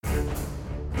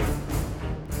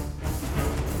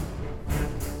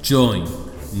Join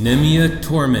Nemia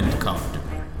Tormentcopter,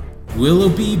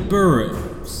 Willoughby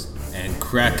Burrows, and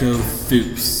Krakow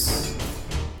Thus.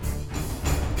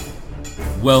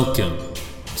 Welcome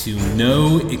to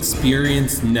No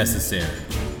Experience Necessary.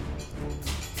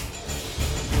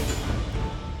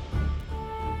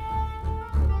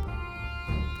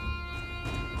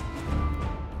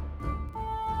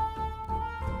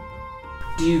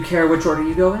 Do you care which order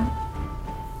you go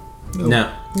in?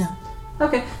 No.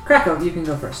 Okay, Krakow, you can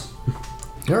go first.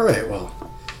 Alright, well.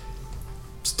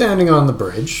 Standing on the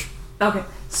bridge. Okay,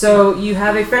 so you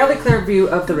have a fairly clear view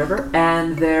of the river,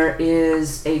 and there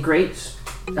is a grate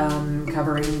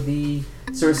covering the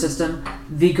sewer system.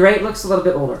 The grate looks a little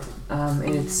bit older.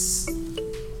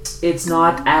 It's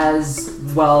not as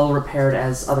well repaired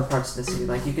as other parts of the city.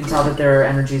 Like, you can tell that their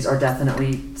energies are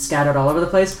definitely scattered all over the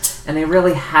place, and they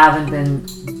really haven't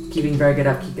been keeping very good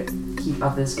upkeep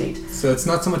of this gate. So it's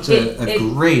not so much a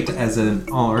great as an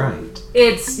alright.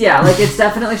 It's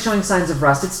definitely showing signs of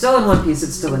rust. It's still in one piece,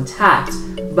 it's still intact,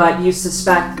 but you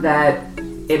suspect that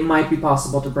it might be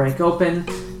possible to break open.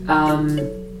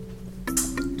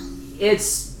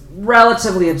 It's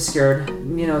relatively obscured.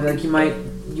 You know, like you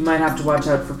might have to watch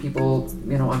out for people,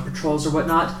 you know, on patrols or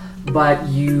whatnot, but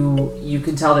you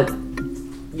can tell that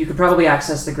you could probably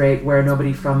access the grate where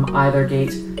nobody from either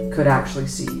gate could actually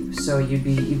see you. So you'd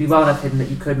be well enough hidden that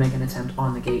you could make an attempt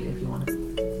on the gate if you wanted.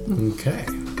 Okay.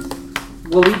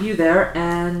 We'll leave you there,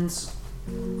 and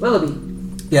Willoughby.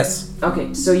 Yes.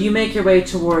 Okay, so you make your way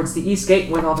towards the east gate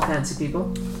with all the fancy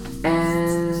people,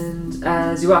 and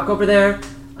as you walk over there,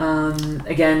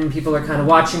 again, people are kind of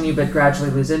watching you, but gradually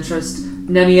lose interest.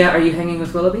 Nemia, are you hanging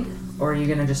with Willoughby, or are you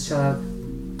gonna just chill out?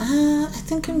 I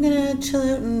think I'm gonna chill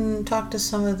out and talk to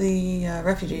some of the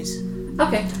refugees.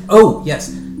 Okay. Oh,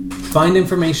 yes. Find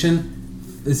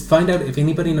information. Find out if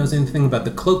anybody knows anything about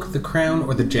the cloak, the crown,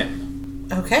 or the gem.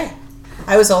 Okay.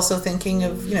 I was also thinking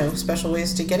of, you know, special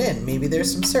ways to get in. Maybe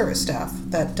there's some service staff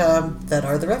that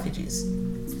are the refugees.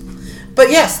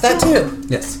 But yes, that too.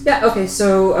 Yes. Yeah, okay,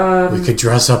 so... we could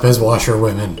dress up as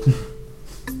washerwomen.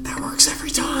 That works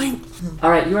every time.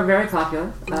 Alright, you are very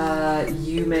popular.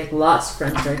 You make lots of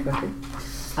friends very quickly.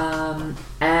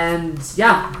 And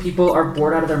yeah, people are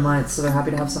bored out of their minds, so they're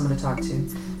happy to have someone to talk to.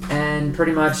 And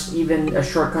pretty much even a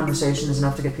short conversation is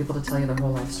enough to get people to tell you their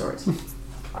whole life stories.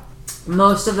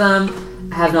 Most of them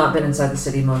have not been inside the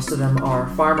city. Most of them are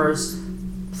farmers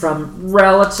from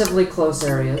relatively close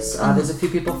areas. There's a few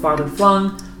people farther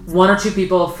flung, one or two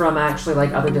people from actually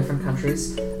like other different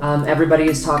countries. Everybody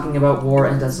is talking about war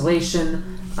and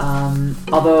desolation.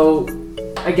 Although,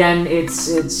 again, it's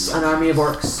an army of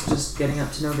orcs just getting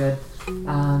up to no good,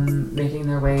 making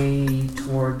their way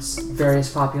towards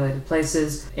various populated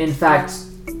places. In fact,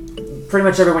 pretty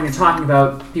much everyone you're talking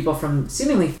about, people from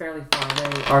seemingly fairly far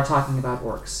away, are talking about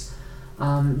orcs.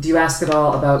 Do you ask at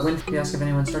all about Wind? Do you ask if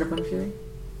anyone's heard of Wind Fury?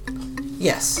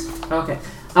 Yes. Okay.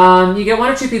 You get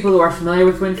one or two people who are familiar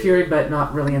with Wind Fury, but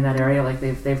not really in that area. Like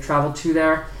they've traveled to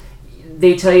there.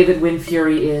 They tell you that Wind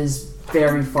Fury is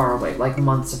very far away, like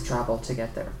months of travel to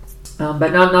get there.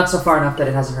 But not so far enough that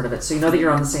it hasn't heard of it. So you know that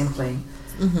you're on the same plane.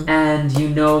 Mm-hmm. And you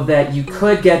know that you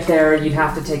could get there, you'd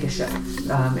have to take a ship.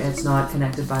 It's not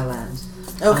connected by land.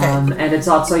 Okay. And it's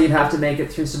also, you'd have to make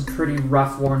it through some pretty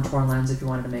rough, worn-torn lands if you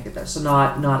wanted to make it there. So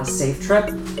not a safe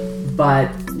trip, but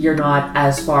you're not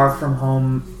as far from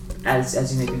home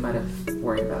as you maybe might have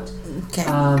worried about. Okay.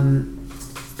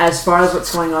 As far as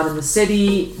what's going on in the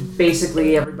city,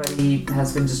 basically everybody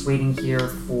has been just waiting here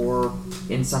for,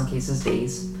 in some cases,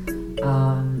 days.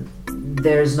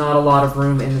 There's not a lot of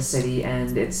room in the city,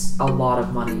 and it's a lot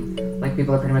of money. Like,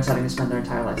 people are pretty much having to spend their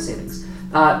entire life savings.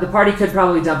 The party could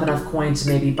probably dump enough coin to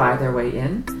maybe buy their way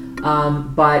in,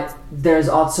 but there's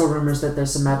also rumors that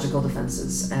there's some magical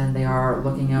defenses, and they are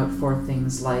looking out for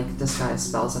things like disguise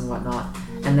spells and whatnot,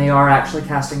 and they are actually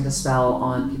casting Dispel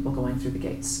on people going through the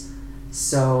gates.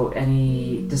 So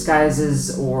any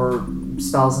disguises or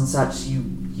spells and such,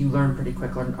 you learn pretty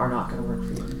quick are not going to work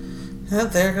for you. Oh,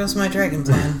 there goes my dragon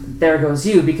plan. There goes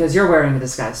you, because you're wearing a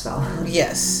disguise spell.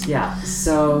 Yes. Yeah,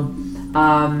 so...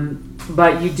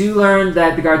 but you do learn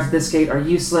that the guards at this gate are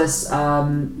useless.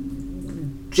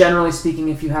 Generally speaking,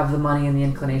 if you have the money and the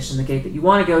inclination, the gate that you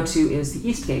want to go to is the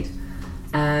east gate.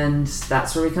 And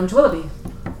that's where we come to Willoughby.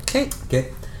 Okay.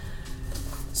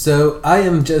 So I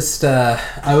am just,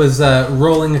 I was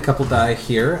rolling a couple die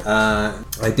here.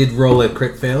 I did roll a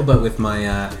crit fail, but with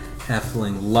my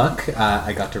halfling luck,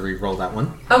 I got to re-roll that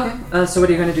one. Okay, so what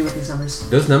are you going to do with these numbers?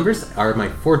 Those numbers are my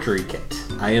forgery kit.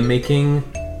 I am making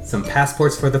some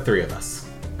passports for the three of us.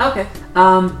 Okay.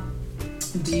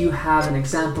 Do you have an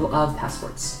example of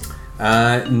passports?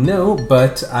 No,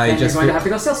 but I And just... you're going to have to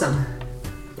go steal some.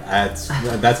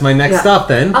 That's my next Yeah. stop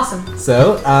then. Awesome.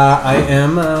 So, I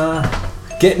am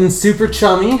getting super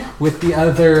chummy with the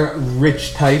other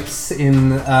rich types in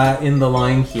the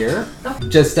line here. Okay.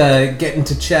 Just getting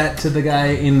to chat to the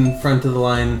guy in front of the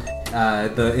line,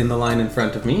 in the line in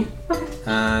front of me. Okay.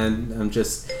 And I'm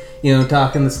just,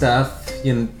 talking the stuff.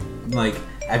 Like,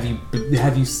 have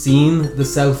you seen the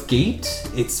South Gate?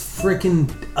 It's freaking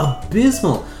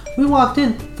abysmal. We walked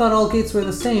in, thought all gates were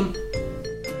the same.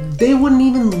 They wouldn't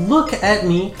even look at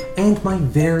me and my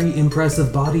very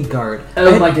impressive bodyguard.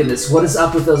 Oh my goodness, what is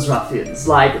up with those ruffians?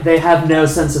 Like, they have no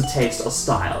sense of taste or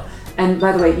style. And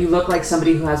by the way, you look like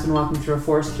somebody who has been walking through a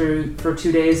forest for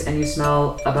 2 days and you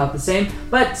smell about the same,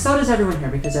 but so does everyone here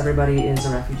because everybody is a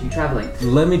refugee traveling.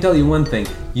 Let me tell you one thing.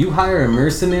 You hire a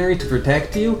mercenary to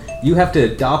protect you, you have to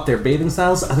adopt their bathing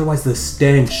styles, otherwise the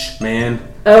stench, man.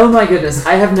 Oh my goodness,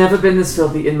 I have never been this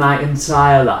filthy in my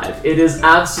entire life. It is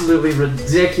absolutely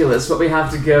ridiculous what we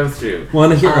have to go through.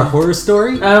 Want to hear a horror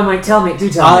story? Oh my, tell me.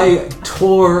 I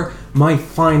tore my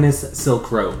finest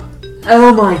silk robe.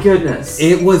 Oh my goodness.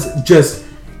 It was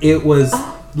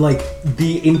like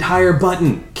the entire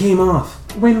button came off.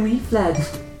 When we fled,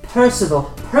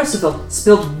 Percival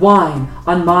spilled wine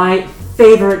on my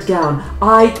favorite gown.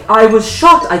 I was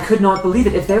shocked. I could not believe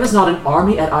it. If there was not an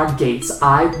army at our gates,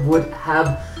 I would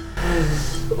have...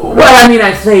 Well, I mean,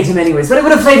 I flayed him anyways, but I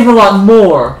would have flayed him a lot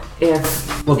more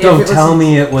if... Well, if don't it tell was...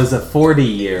 me it was a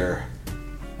 40-year,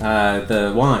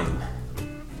 the wine.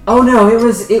 Oh no, it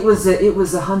was a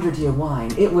 100-year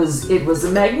wine. It was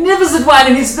a magnificent wine,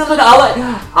 and he spilled it all.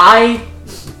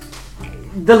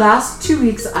 The last 2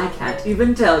 weeks, I can't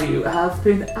even tell you, have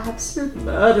been absolute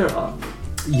murder on me.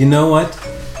 You know what?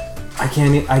 I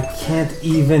can't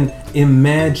even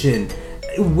imagine.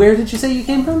 Where did you say you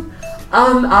came from?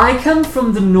 I come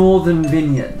from the Northern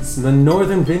Vineyards. The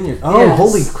Northern Vineyard. Oh, Yes.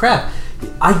 Holy crap.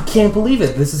 I can't believe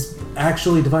it. This is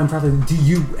actually divine prophecy. Do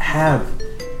you have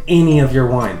any of your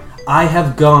wine? I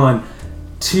have gone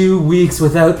 2 weeks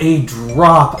without a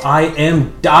drop. I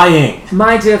am dying.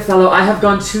 My dear fellow, I have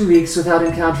gone 2 weeks without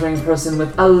encountering a person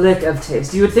with a lick of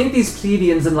taste. You would think these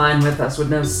plebeians in line with us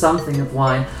would know something of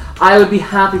wine. I would be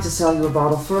happy to sell you a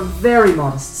bottle for a very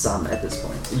modest sum at this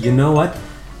point. You know what?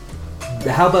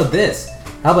 How about this?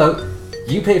 How about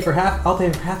you pay for half, I'll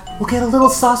pay for half. We'll get a little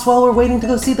sauce while we're waiting to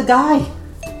go see the guy.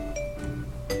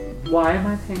 Why am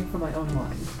I paying for my own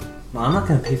wine? Well, I'm not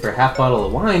going to pay for a half bottle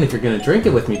of wine if you're going to drink it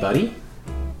with me, buddy.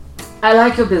 I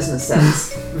like your business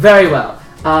sense. Very well.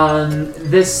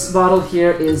 This bottle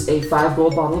here is a 5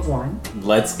 gold bottle of wine.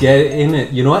 Let's get in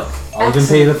it. You know what? I'll even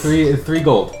pay the three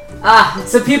gold. Ah,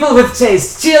 so people with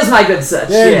taste. Cheers, my good sir.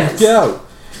 Cheers. go.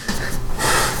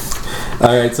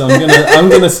 All right, so I'm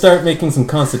gonna start making some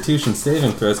Constitution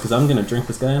saving throws because I'm gonna drink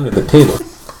this guy under the table.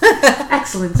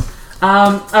 Excellent.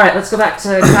 All right, let's go back to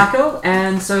Kako.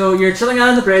 And so you're chilling out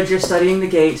on the bridge. You're studying the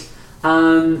gate,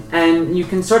 and you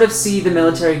can sort of see the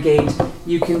military gate.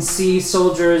 You can see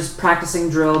soldiers practicing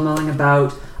drill, milling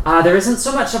about. There isn't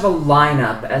so much of a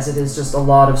lineup as it is just a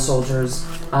lot of soldiers,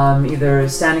 either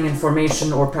standing in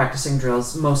formation or practicing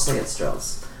drills. Mostly it's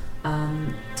drills.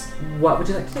 What would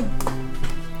you like to do?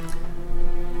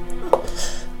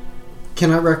 Can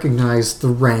I recognize the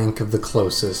rank of the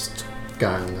closest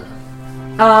guy on the...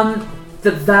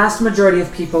 The vast majority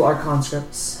of people are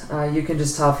conscripts. You can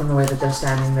just tell from the way that they're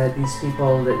standing that these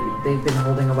people, that they've been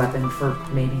holding a weapon for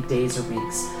maybe days or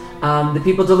weeks. The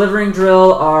people delivering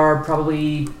drill are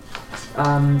probably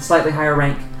slightly higher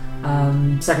rank,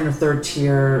 second or third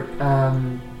tier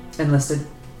enlisted.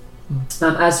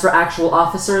 As for actual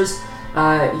officers,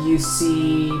 you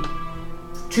see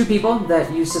 2 people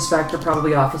that you suspect are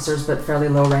probably officers, but fairly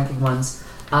low-ranking ones.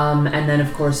 And then,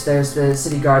 of course, there's the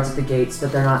city guards at the gates,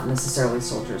 but they're not necessarily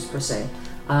soldiers, per se.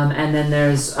 And then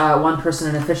there's one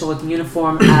person in official-looking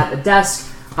uniform at a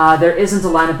desk. There isn't a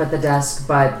lineup at the desk,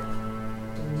 but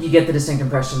you get the distinct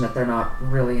impression that they're not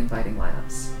really inviting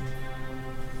lineups.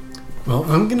 Well,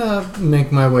 I'm gonna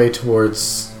make my way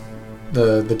towards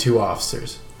the 2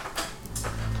 officers.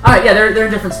 Alright, yeah, they're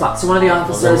in different spots. So one of the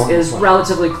officers one- is one.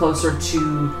 relatively closer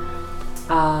to...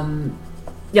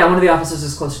 one of the officers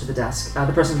is closer to the desk.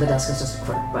 The person at the desk is just a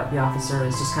clerk, but the officer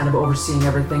is just kind of overseeing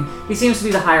everything. He seems to be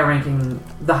the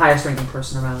highest ranking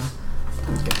person around.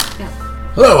 Yeah.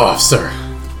 Hello, officer.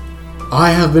 I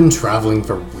have been traveling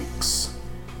for weeks.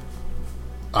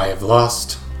 I have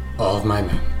lost all of my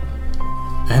men.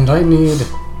 And I need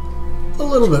a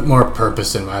little bit more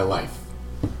purpose in my life.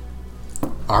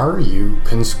 Are you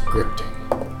conscripting?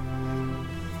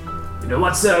 You know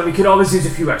what, sir? We could always use a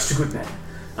few extra good men.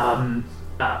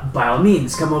 by all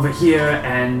means, come over here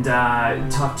and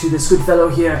talk to this good fellow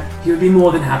here. He would be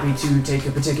more than happy to take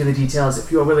your particular details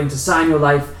if you are willing to sign your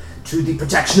life to the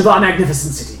protection of our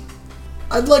magnificent city.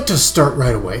 I'd like to start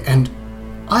right away, and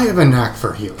I have a knack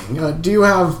for healing. Do you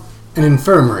have an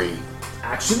infirmary?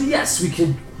 Actually, yes, we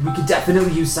could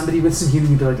definitely use somebody with some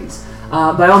healing abilities.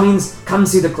 By all means, come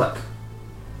see the clerk.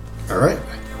 All right.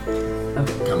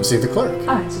 Okay. Come see the clerk.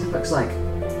 Alright, so the clerk's like,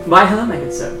 why hello, my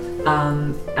good sir.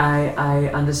 I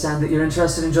understand that you're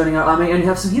interested in joining our army and you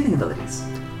have some healing abilities.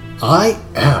 I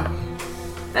am.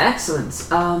 Excellent.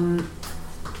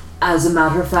 As a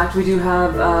matter of fact, we do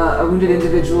have a wounded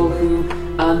individual who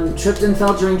tripped and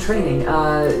fell during training.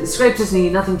 Scraped his knee,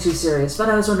 nothing too serious, but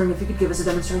I was wondering if you could give us a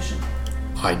demonstration.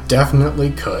 I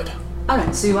definitely could.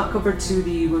 Alright, so you walk over to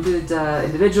the wounded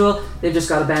individual. They've just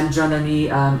got a bandage on their knee.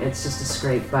 It's just a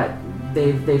scrape, but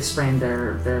they've sprained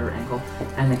their ankle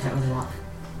and they can't really walk.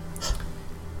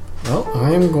 Well, I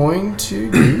am going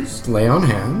to use lay on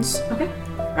hands, Okay.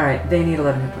 Alright, they need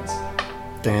 11 hit points.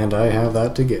 and I have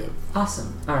that to give.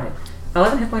 Awesome. Alright.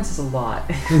 11 hit points is a lot.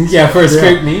 Yeah, for a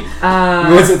scraped knee.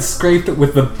 Was it scraped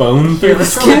with the bone through Here, the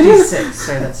let's roll a skin? d6.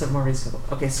 Sorry, that's more reasonable.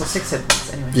 Okay, so 6 hit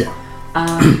points anyway.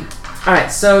 Yeah.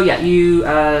 Alright, so yeah, you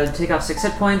take off 6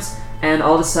 hit points, and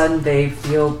all of a sudden they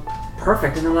feel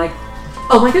perfect, and they're like,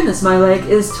 oh my goodness, my leg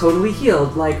is totally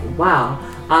healed. Like, wow.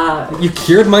 You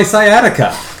cured my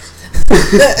sciatica.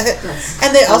 Yes.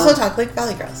 And they also talk like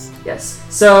Valley Girls. Yes.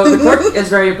 So the clerk is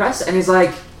very impressed, and he's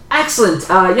like, excellent.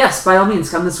 Yes, by all means,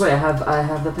 come this way. I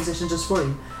have the position just for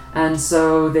you. And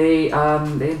so they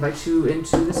invite you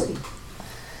into the city.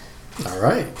 All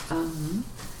right.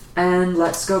 And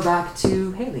let's go back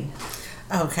to Haley.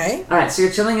 Okay. All right, so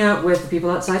you're chilling out with the people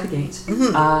outside the gate.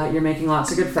 You're making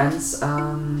lots of good friends,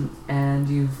 and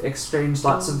you've exchanged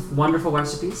lots of wonderful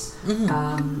recipes.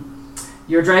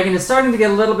 Your dragon is starting to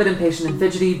get a little bit impatient and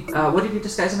fidgety. What did you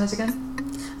disguise him as again?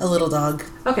 A little dog.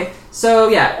 Okay, so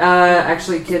yeah,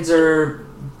 actually kids are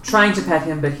trying to pet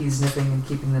him, but he's nipping and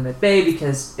keeping them at bay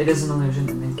because it is an illusion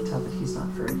and they can tell that he's not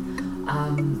furry.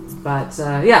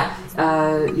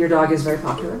 Your dog is very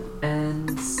popular,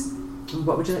 and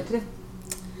what would you like to do?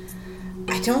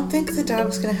 I don't think the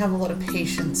dog's going to have a lot of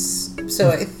patience. So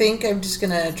I think I'm just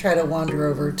going to try to wander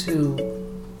over to...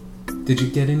 Did you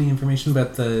get any information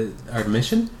about our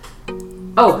mission?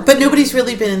 Oh, But nobody's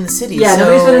really been in the city. yeah, so...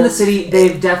 nobody's been in the city.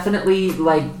 They've definitely,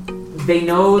 they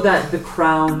know that the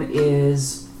crown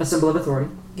is a symbol of authority.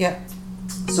 Yeah.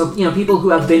 So, people who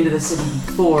have been to the city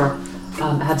before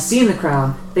have seen the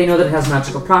crown. They know that it has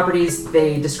magical properties.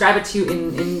 They describe it to you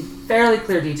in fairly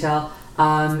clear detail.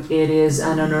 It is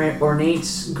an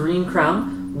ornate green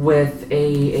crown with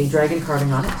a dragon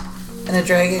carving on it. And a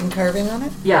dragon carving on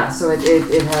it? Yeah, so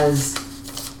it has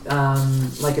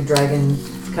like a dragon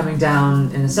coming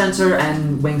down in the center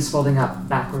and wings folding up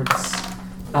backwards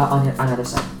on either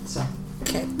side. So.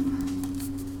 Okay.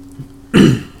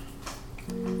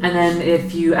 And then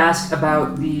if you ask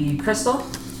about the crystal...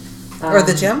 Or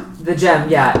the gem? The gem,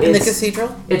 yeah. In the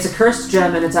cathedral? It's a cursed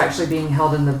gem, and it's actually being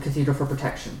held in the cathedral for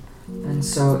protection. And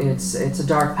so it's a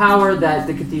dark power that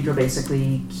the cathedral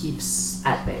basically keeps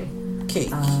at bay. Okay.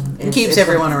 It's Keeps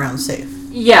everyone around safe.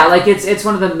 Yeah, it's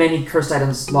one of the many cursed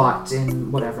items locked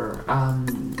in whatever.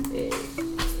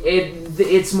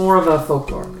 It's more of a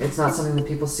folklore. It's not something that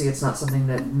people see. It's not something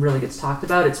that really gets talked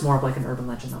about. It's more of like an urban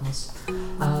legend almost.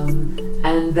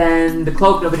 And then the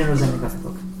cloak, nobody knows anything about the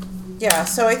cloak. Yeah,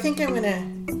 so I think I'm going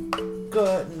to go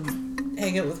out and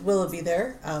hang out with Willoughby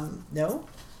there. No?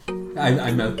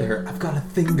 I'm out there. I've got a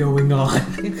thing going on.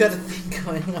 You've got a thing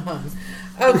going on.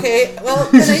 Okay, well,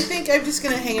 then I think I'm just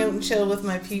going to hang out and chill with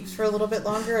my peeps for a little bit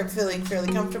longer. I'm feeling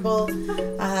fairly comfortable.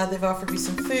 They've offered me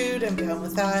some food. I'm down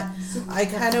with that. I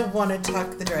kind of want to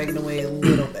tuck the dragon away a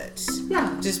little bit.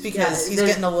 Yeah. Just because he's there's-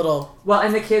 getting a little... Well,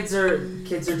 and the kids are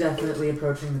definitely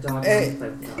approaching the dog and play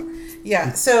with the dog.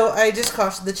 Yeah, so I just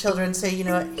caution the children, say, you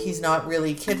know what, he's not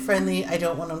really kid-friendly. I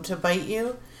don't want him to bite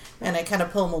you. And I kind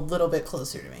of pull him a little bit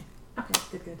closer to me.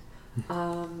 Okay, good.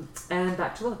 And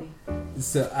back to Willoughby.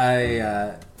 So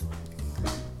I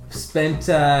spent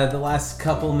the last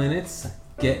couple minutes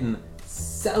getting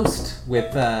soused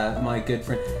with my good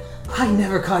friend. I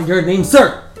never caught your name,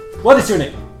 sir. What is your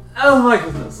name? Oh my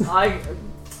goodness, I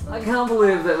can't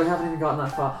believe that we haven't even gotten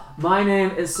that far. My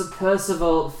name is Sir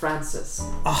Percival Francis.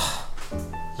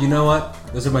 You know what?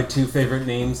 Those are my two favorite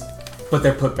names, but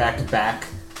they're put back to back.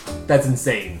 That's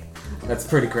insane. That's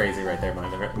pretty crazy right there,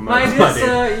 My dear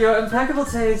sir, your impeccable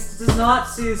taste does not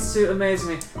cease to amaze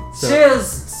me.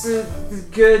 Cheers to the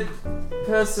good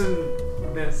person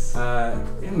this.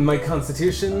 My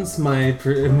constitutions, my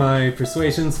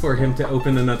persuasions for him to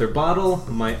open another bottle,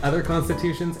 my other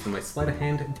constitutions, and my sleight of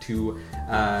hand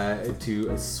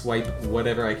to swipe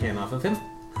whatever I can off of him.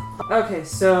 Okay,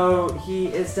 so he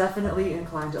is definitely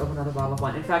inclined to open another bottle of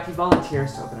wine. In fact, he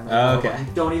volunteers to open another bottle of wine.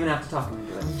 You don't even have to talk him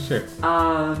into it. Sure.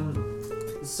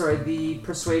 Sorry, the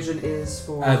persuasion is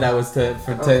for... that was to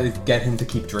get him to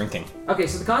keep drinking. Okay,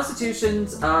 so the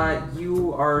constitutions,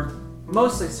 you are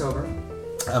mostly sober.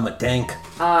 I'm a dank.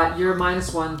 You're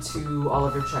 -1 to all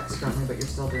of your checks currently, but you're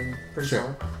still doing pretty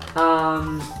Sure.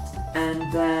 solid.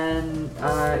 And then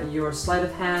your sleight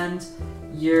of hand,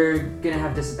 you're gonna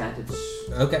have disadvantage.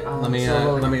 Okay, let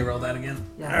me roll that again.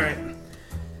 Yeah. All right.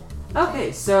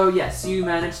 Okay, so yes, you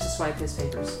managed to swipe his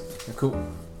papers. Cool.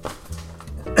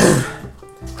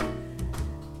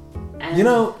 And You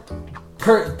know,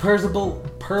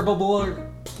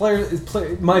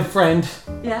 my friend,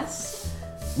 Yes.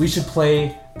 we should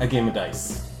play a game of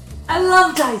dice. I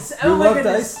love dice. Oh You my love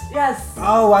goodness. dice? Yes.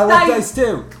 Oh, I love Dice. dice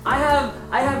too. I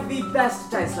have the best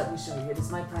dice. Let me show you. It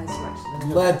is my prize selection.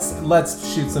 Let's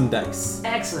shoot some dice.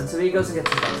 Excellent. So he goes and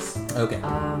gets some dice. Okay.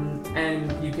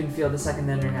 And you can feel the second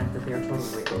in your hand that they are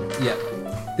totally weighted. Yeah.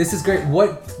 This is great.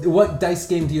 What dice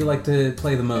game do you like to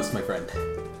play the most, my friend?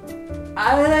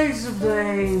 I like to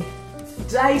play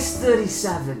Dice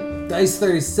 37. Dice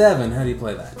 37. How do you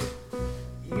play that?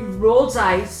 You roll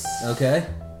dice Okay.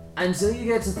 until you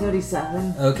get to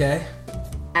 37, Okay.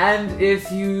 and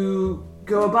if you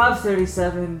go above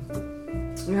 37,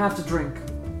 you have to drink.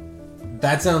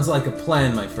 That sounds like a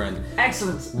plan, my friend.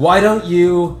 Excellent. Why don't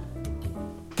you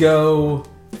go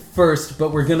first,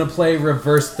 but we're gonna play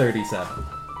reverse 37.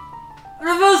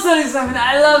 Reverse 37.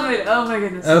 I love it. Oh my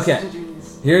goodness. Okay. Such a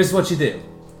genius. Here's what you do.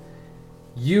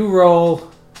 You roll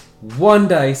 1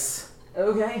 dice,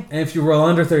 Okay. and if you roll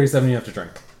under 37, you have to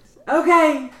drink.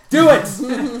 Okay. Do it!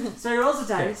 So he rolls a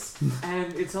dice,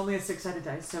 and it's only a 6-sided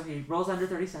dice, so he rolls under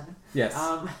 37. Yes.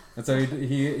 And so he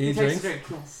He takes drinks. a drink,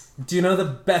 yes. Do you know the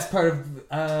best part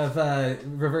of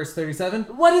reverse 37?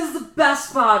 What is the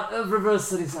best part of reverse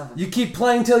 37? You keep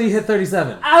playing till you hit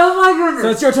 37. Oh my goodness! So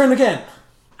it's your turn again.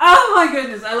 Oh my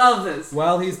goodness, I love this.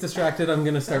 While he's distracted, I'm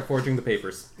gonna start forging the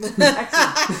papers. Yeah,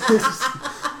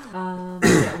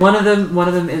 one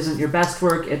of them isn't your best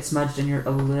work. It's smudged and you're a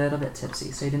little bit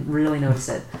tipsy, so you didn't really notice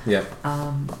it. Yeah.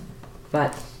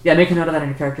 But yeah, make a note of that on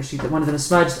your character sheet that one of them is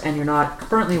smudged and you're not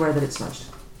currently aware that it's smudged.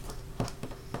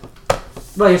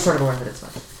 Well, you're sort of aware that it's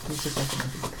smudged. It's just like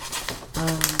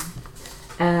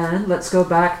and let's go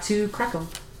back to Crackle.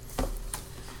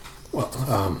 Well,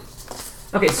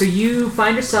 Okay, so you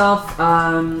find yourself,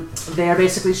 they are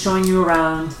basically showing you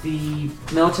around the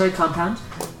military compound.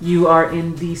 You are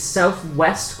in the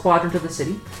southwest quadrant of the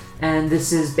city, and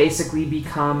this has basically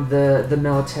become the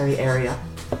military area.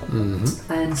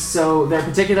 And so they're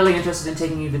particularly interested in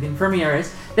taking you to the infirmary areas.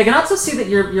 They can also see that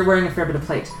you're wearing a fair bit of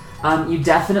plate. You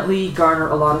definitely garner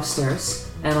a lot of stares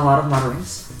and a lot of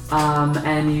mutterings,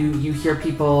 and you hear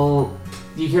people,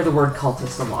 you hear the word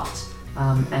cultist a lot.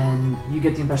 And you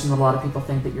get the impression that a lot of people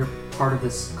think that you're part of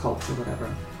this cult or whatever.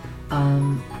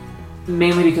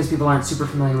 Mainly because people aren't super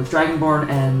familiar with Dragonborn,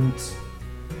 and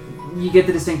you get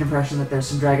the distinct impression that there's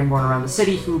some Dragonborn around the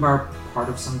city who are part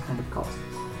of some kind of cult.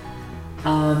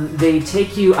 They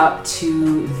take you up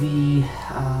to the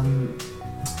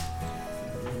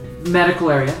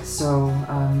medical area, so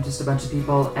just a bunch of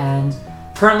people, and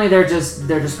currently they're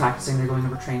just practicing. They're going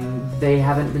over training. They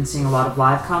haven't been seeing a lot of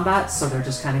live combat, so they're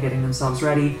just kind of getting themselves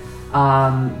ready.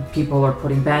 People are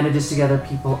putting bandages together.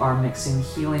 People are mixing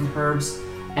healing herbs,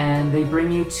 and they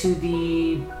bring you to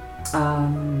the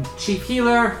chief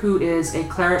healer, who is a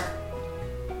cleric,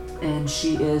 and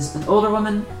she is an older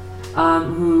woman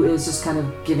who is just kind of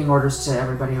giving orders to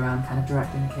everybody around, kind of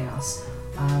directing the chaos.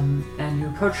 And you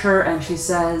approach her, and she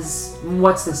says,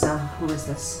 "What's this now? Who is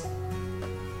this?"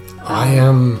 I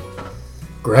am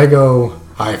Grego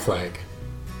Highflag.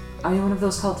 Are you one of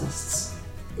those cultists?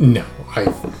 No,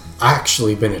 I've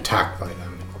actually been attacked by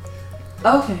them.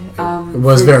 Okay. It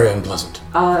was very unpleasant.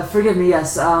 Forgive me.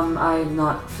 Yes. I'm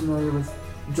not familiar with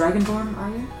Dragonborn. Are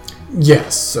you?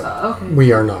 Yes, Okay.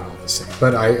 we are not all the same,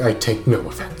 but I take no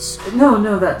offense.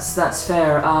 No. That's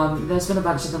fair. There's been a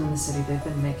bunch of them in the city. They've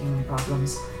been making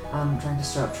problems, trying to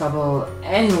stir up trouble.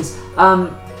 Anyways,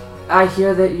 I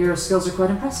hear that your skills are quite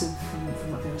impressive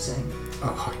from what they were saying.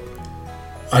 Oh,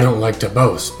 I don't like to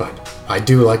boast, but I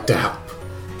do like to help.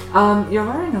 You're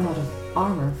wearing a lot of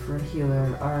armor for a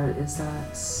healer. Is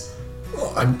that?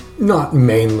 Well, I'm not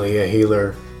mainly a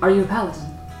healer. Are you a paladin?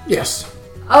 Yes.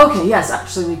 Okay, yes,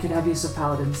 actually we could have use of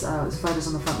paladins. Fighters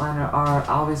on the front line are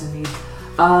always in need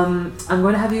I'm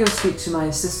going to have you go speak to my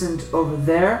assistant over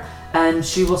there, and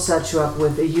she will set you up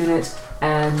with a unit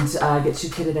and get you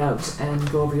kitted out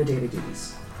and go over your daily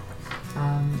duties.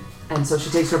 And so she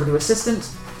takes you over to assistant,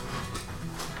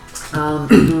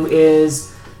 who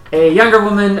is a younger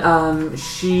woman.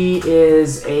 She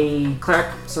is a cleric,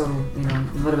 so a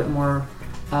little bit more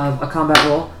of a combat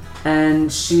role.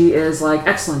 And she is like,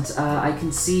 excellent. I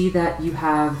can see that you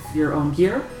have your own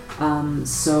gear.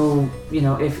 So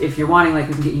if you're wanting, like,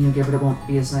 we can get you new gear, but it won't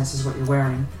be as nice as what you're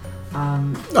wearing.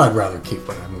 I'd rather keep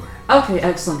what I'm wearing. Okay,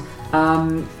 excellent.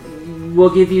 We'll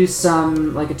give you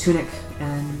some, like, a tunic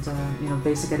and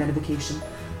basic identification.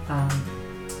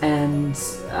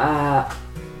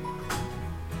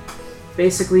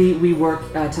 Basically, we work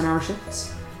 10-hour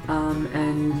shifts.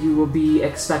 And you will be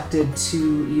expected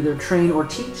to either train or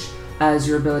teach as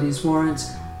your abilities warrant.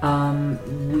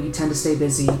 We tend to stay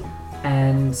busy,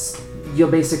 and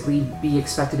you'll basically be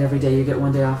expected every day. You get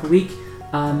 1 day off a week.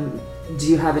 Do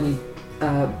you have any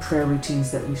prayer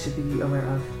routines that we should be aware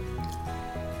of?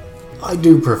 I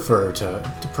do prefer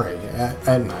to pray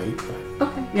at night.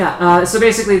 Okay, yeah. So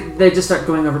basically, they just start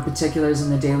going over particulars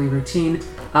in the daily routine.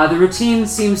 The routine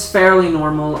seems fairly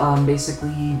normal.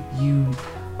 Basically, you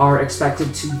are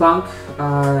expected to bunk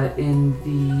in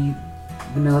the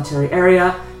military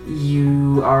area.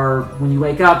 When you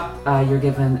wake up, you're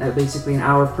given basically an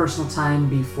hour of personal time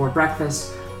before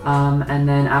breakfast, and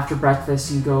then after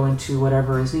breakfast you go into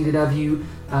whatever is needed of you,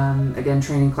 again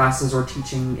training classes or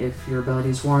teaching if your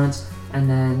abilities warrant, and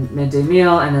then midday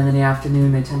meal, and then in the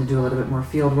afternoon they tend to do a little bit more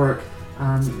field work,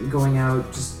 going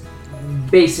out, just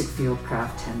basic field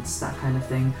craft, tents, that kind of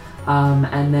thing.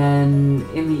 And then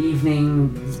in the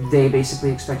evening, they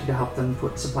basically expect you to help them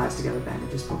put supplies together,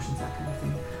 bandages, potions, that kind of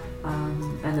thing.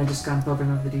 And they're just kind of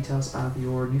going over the details of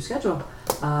your new schedule.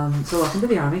 So welcome to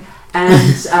the army.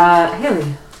 And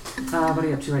Haley, what are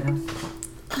you up to right now?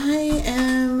 I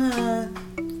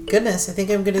am. Goodness, I think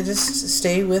I'm gonna just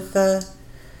stay with the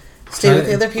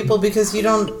other people because you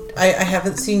don't. I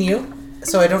haven't seen you.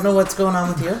 So I don't know what's going on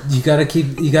with you. You gotta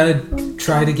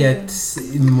try to get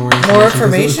more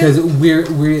information because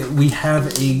we have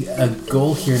a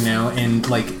goal here now, and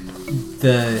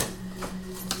the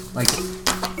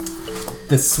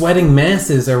sweating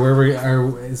masses are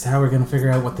is how we're gonna figure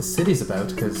out what the city's about,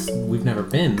 because we've never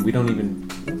been. We don't even.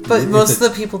 But most of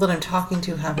the people that I'm talking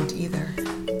to haven't either.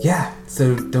 Yeah,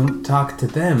 so don't talk to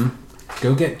them.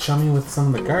 Go get chummy with some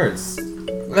of the guards.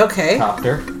 Okay.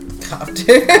 Copter.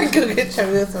 Go get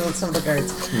chummy with some of the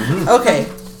guards. Mm-hmm. Okay.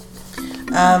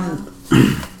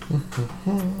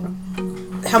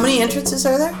 How many entrances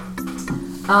are there?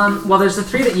 Well, there's the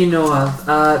 3 that you know of.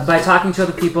 By talking to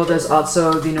other people, there's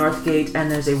also the North Gate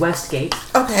and there's a West Gate.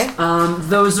 Okay.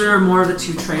 Those are more of the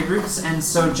 2 trade routes, and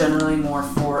so generally more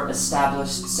for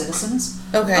established citizens.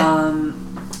 Okay.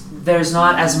 There's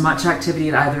not as much activity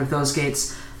at either of those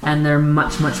gates, and they're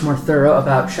much, much more thorough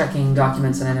about checking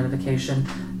documents and identification.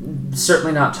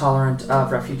 Certainly not tolerant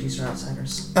of refugees or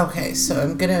outsiders. Okay, so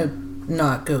I'm gonna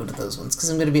not go to those ones because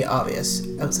I'm gonna be obvious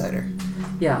outsider.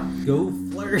 Yeah. Go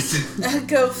flirt.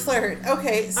 Go flirt.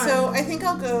 Okay, so I think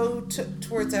I'll go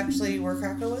towards actually where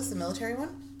Krakow was, the military one.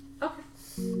 Okay.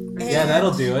 Yeah,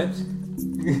 that'll do it.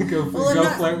 Go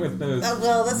not, flirt with those that's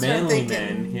manly what I'm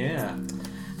thinking. men. Yeah.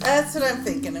 That's what I'm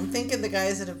thinking. I'm thinking the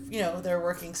guys that have, they're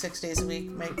working 6 days a week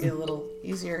might be a little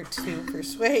easier to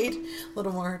persuade, a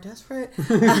little more desperate.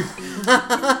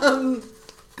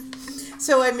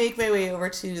 So I make my way over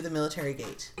to the military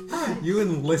gate. You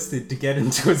enlisted to get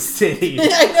into a city.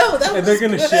 I know, that was and they're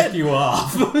going to good. ship you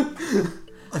off.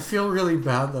 I feel really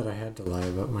bad that I had to lie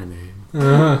about my name.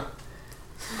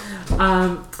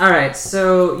 Alright,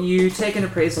 so you take an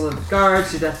appraisal of the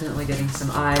guards. You're definitely getting some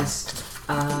eyes.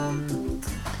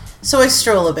 So I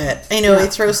stroll a bit. I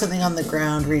throw something on the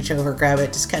ground, reach over, grab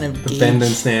it, just kind of gauge. Bend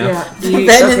and snap. Yeah,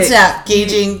 Bend and snap.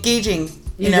 Gauging.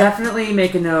 You definitely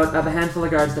make a note of a handful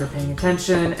of guards that are paying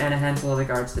attention and a handful of the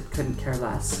guards that couldn't care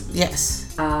less.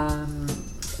 Yes.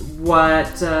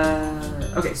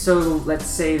 Okay, so let's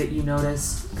say that you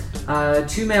notice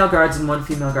 2 male guards and 1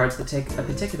 female guards that take a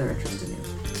particular interest in you.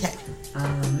 Okay.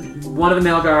 One of the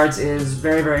male guards is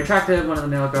very, very attractive. One of the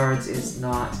male guards is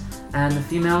not. And the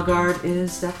female guard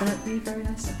is definitely very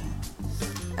nice looking.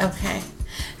 Okay.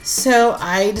 So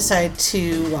I decide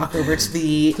to walk over to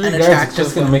the 3 unattractive guys are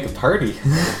just going to make a party.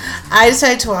 I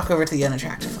decide to walk over to the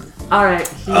unattractive one.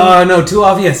 Alright. Oh, no, too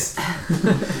obvious.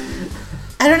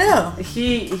 I don't know.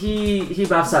 He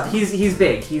buffs up. He's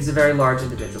big. He's a very large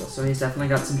individual, so he's definitely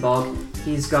got some bulk.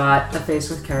 He's got a face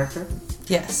with character.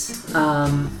 Yes.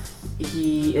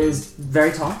 He is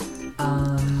very tall.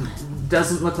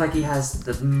 doesn't look like he has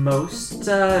the most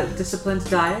disciplined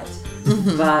diet,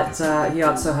 but he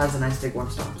also has a nice big warm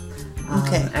stomach.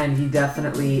 Okay. And he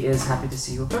definitely is happy to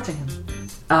see you approaching him.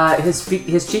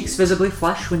 His cheeks visibly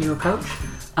flush when you approach,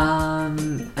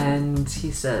 and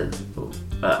he says,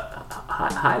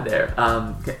 "Hi there.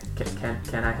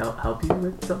 Can I help you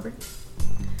with something?"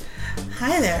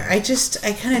 Hi there. I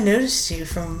kind of noticed you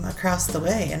from across the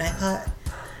way, and I thought,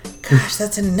 gosh,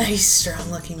 that's a nice,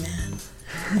 strong-looking man.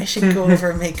 I should go over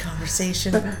and make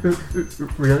conversation.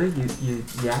 Really? You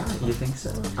think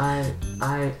so?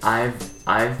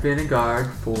 I've been a guard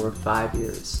for 5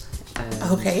 years. And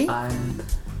Okay.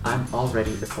 I'm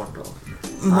already the corporal.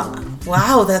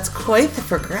 Wow, that's quite the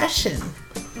progression.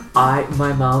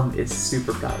 My mom is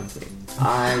super proud of me.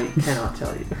 I cannot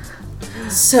tell you.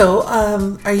 So,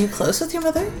 are you close with your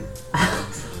mother?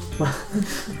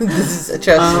 This is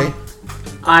trust me.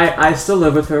 I still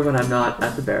live with her when I'm not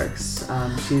at the barracks.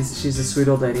 She's a sweet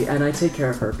old lady, and I take care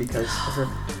of her because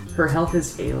her health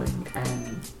is ailing,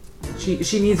 and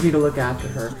she needs me to look after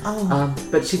her.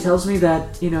 But she tells me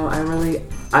that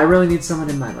I really need someone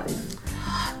in my life.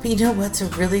 But you know what's a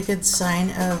really good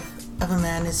sign of a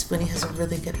man is when he has a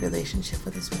really good relationship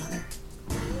with his mother.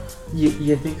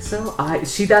 You think so?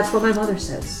 That's what my mother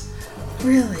says.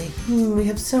 Really? We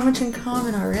have so much in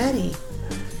common already.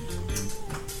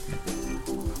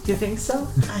 You think so?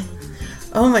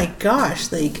 Oh my gosh,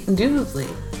 like, indubitably.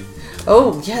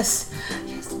 Oh, yes.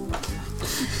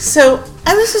 So,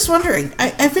 I was just wondering,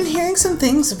 I've been hearing some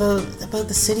things about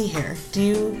the city here.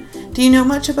 Do you know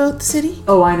much about the city?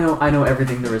 Oh, I know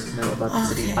everything there is to know about the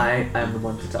city. Okay. I am the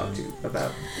one to talk to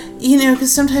about. You know,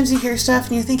 because sometimes you hear stuff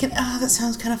and you're thinking, that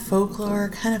sounds kind of folklore,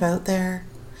 kind of out there.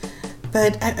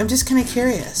 But I'm just kind of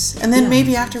curious. And then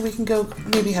maybe after we can go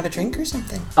maybe have a drink or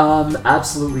something.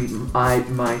 Absolutely.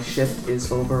 My shift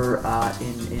is over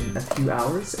in a few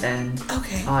hours, and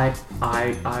Okay. I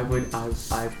would like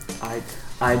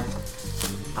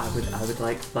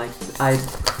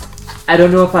I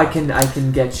don't know if I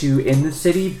can get you in the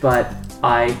city, but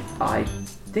I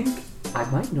think I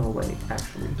might know a way,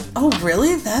 actually. Oh,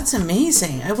 really? That's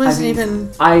amazing. I wasn't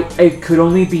even... It could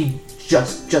only be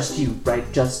just you, right?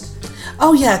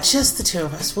 Oh yeah, just the two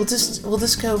of us. We'll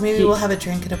just go. Maybe we'll have a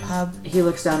drink at a pub. He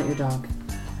looks down at your dog,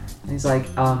 and he's like,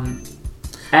 and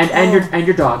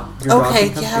your dog. Your Okay,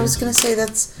 dog yeah, I was gonna say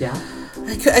that's... Yeah.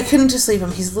 I couldn't just leave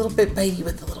him. He's a little bit bitey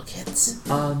with the little kids.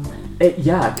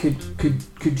 Yeah.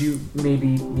 Could you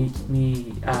maybe meet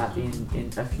me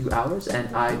in a few hours, and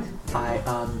I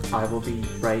will be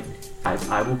right.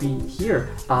 I will be here.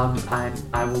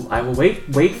 I will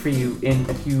wait for you in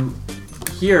a few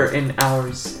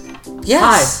hours.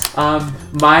 Yes. Hi.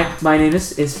 My name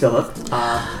is Philip.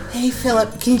 Hey,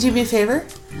 Philip, can you do me a favor?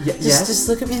 Yes. Just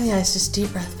look at me in the eyes. Just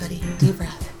deep breath, buddy. Deep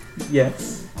breath.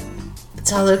 Yes.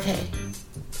 It's all okay.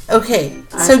 Okay.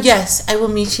 So yes, I will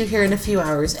meet you here in a few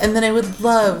hours, and then I would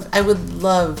love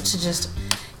to just,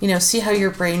 see how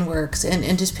your brain works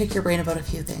and just pick your brain about a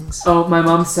few things. Oh, my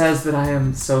mom says that I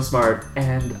am so smart,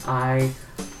 and I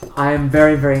am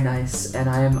very, very nice, and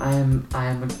I am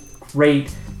a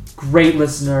great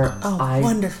listener. Oh,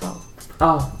 wonderful.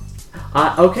 Oh,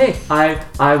 okay.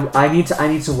 I need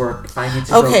to work. I need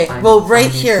to. Okay. Go,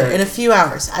 right here in a few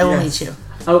hours, I will meet you.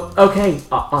 Oh, okay.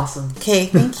 Awesome. Okay.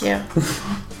 Thank you.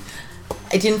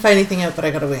 I didn't find anything out, but I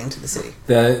got away into the city.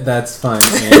 That's fine.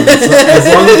 And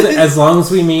as long as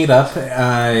we meet up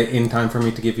in time for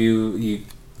me to give you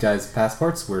guys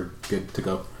passports, we're good to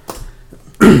go.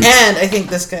 And I think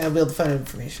this guy will be able to find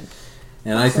information.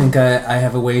 And I think I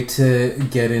have a way to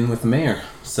get in with the mayor.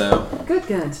 So good.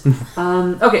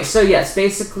 Okay, so yes,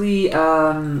 basically,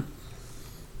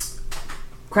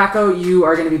 Krakow, you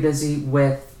are going to be busy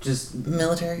with just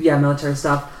military. Yeah, military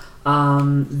stuff.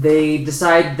 They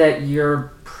decide that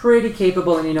you're pretty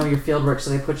capable and your field work, so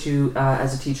they put you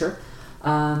as a teacher.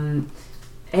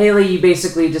 Haley, you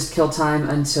basically just kill time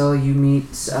until you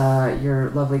meet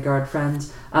your lovely guard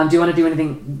friends. Do you want to do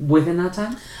anything within that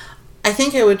time? I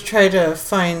think I would try to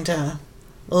find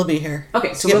Willoughby here.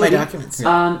 Okay, so get Willoughby, my documents.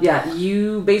 Yeah,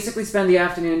 you basically spend the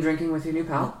afternoon drinking with your new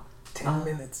pal. 10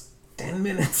 minutes. 10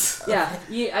 minutes. Yeah,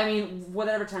 I mean,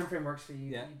 whatever time frame works for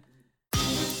you. Yeah.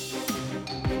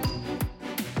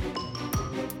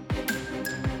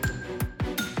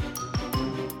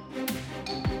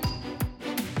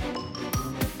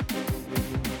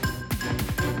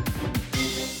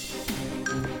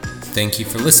 Thank you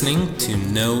for listening to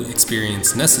No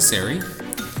Experience Necessary.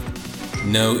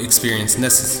 No Experience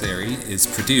Necessary is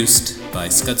produced by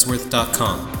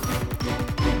Scudsworth.com.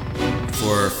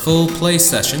 For full play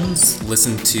sessions,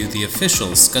 listen to the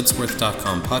official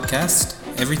Scudsworth.com podcast,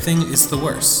 Everything is the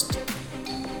Worst.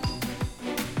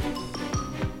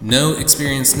 No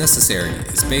experience necessary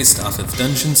is based off of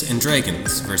Dungeons &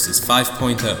 Dragons vs.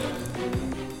 5.0.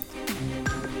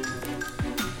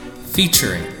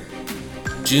 Featuring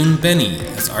June Benny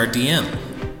as RDM,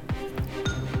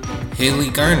 Haley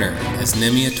Garner as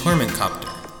Nemia Tormentcopter,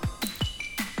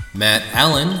 Matt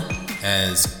Allen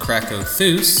as Krakow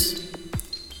Thus,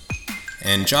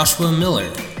 and Joshua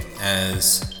Miller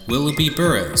as Willoughby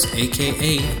Burrows,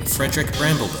 aka Frederick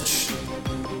Bramblebush.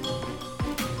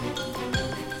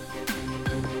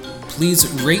 Please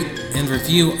rate and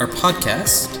review our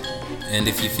podcast, and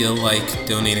if you feel like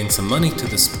donating some money to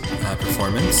this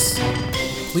performance,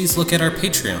 please look at our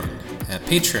Patreon at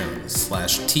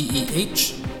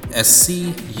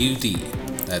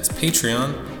patreon.com/TEHSCUD. That's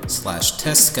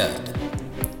patreon.com/Tescud.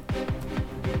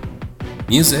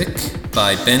 Music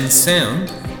by Ben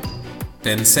Sound,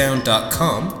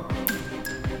 bensound.com.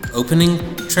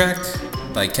 Opening track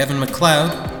by Kevin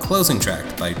MacLeod, closing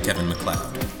track by Kevin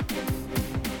MacLeod.